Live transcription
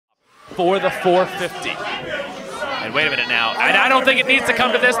for the 450. And wait a minute now. I don't think it needs to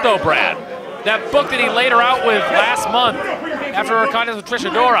come to this though, Brad. That book that he laid her out with last month after her contest with Trish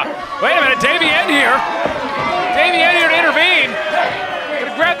Adora. Wait a minute, Davienne here. Davienne here to intervene.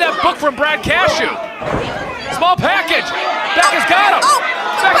 Gonna grab that book from Brad Cashew. Small package. Becca's got him.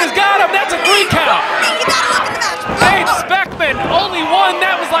 Becca's got him. That's a 3 count. Paige Speckman, only one.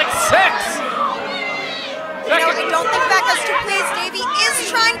 That was like 6. You know, I don't think Becca's too pleased. Davey is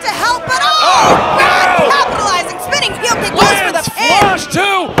trying to help, but no! Capitalizing, spinning heel kick goes for the pin. Flush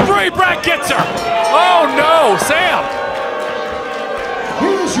 2, 3, Brad gets her. Oh no, Sam.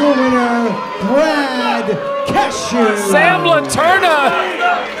 Here's your winner, Brad Cashew. Sam Laterna,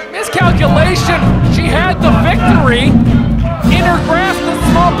 miscalculation. She had the victory in her grasp, the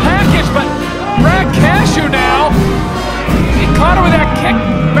small package, but Brad Cashew now, he caught her with that kick.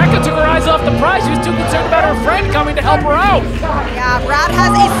 Becca took her eyes off the prize. She was too concerned about her friend coming to help her out. Yeah, Brad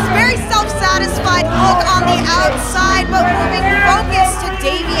has a very self-satisfied look on the outside, but moving focus to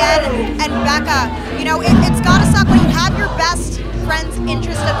Davienne and Becca. You know, it's gotta suck when you have your best friend's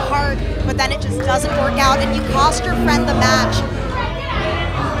interest at heart, but then it just doesn't work out and you cost your friend the match.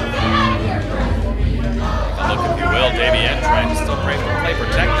 Look, if you will, Davienne trying to still play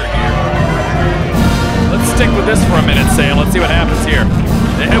protector here. Let's stick with this for a minute, Sam. Let's see what happens here.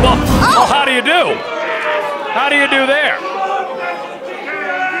 Well, how do you do? How do you do there?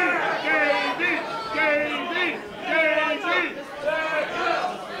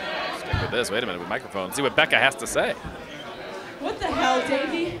 Stick with this. Wait a minute with microphone. See what Becca has to say. What the hell,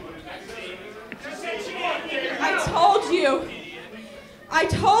 Davey? I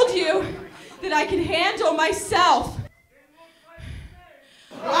told you that I could handle myself.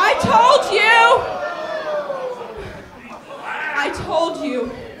 I told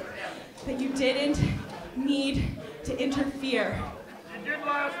you that you didn't need to interfere. You did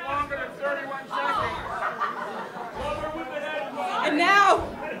last longer than 31 seconds. And now,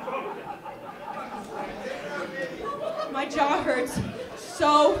 my jaw hurts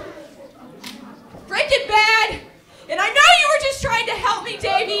so freaking bad. And I know you were just trying to help me,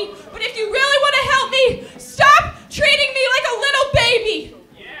 Davey, but if you really want to help me, stop treating me like a little baby.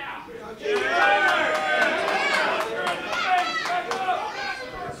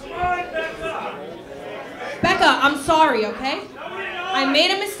 Becca, I'm sorry, okay? I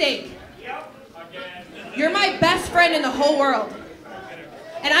made a mistake. You're my best friend in the whole world.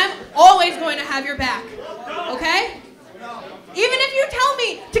 And I'm always going to have your back, okay? Even if you tell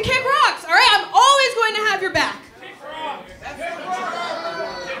me to kick rocks, all right? I'm always going to have your back.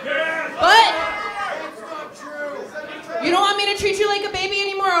 But you don't want me to treat you like a baby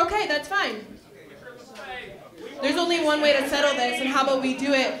anymore? Okay, that's fine. There's only one way to settle this, and how about we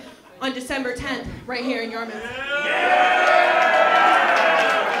do it on December 10th, right here in Yarmouth.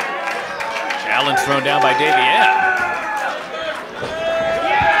 Challenge thrown down by Davienne.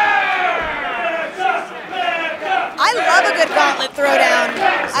 I love a good gauntlet throwdown.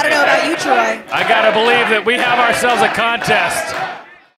 I don't know about you, Troy. I gotta believe that we have ourselves a contest.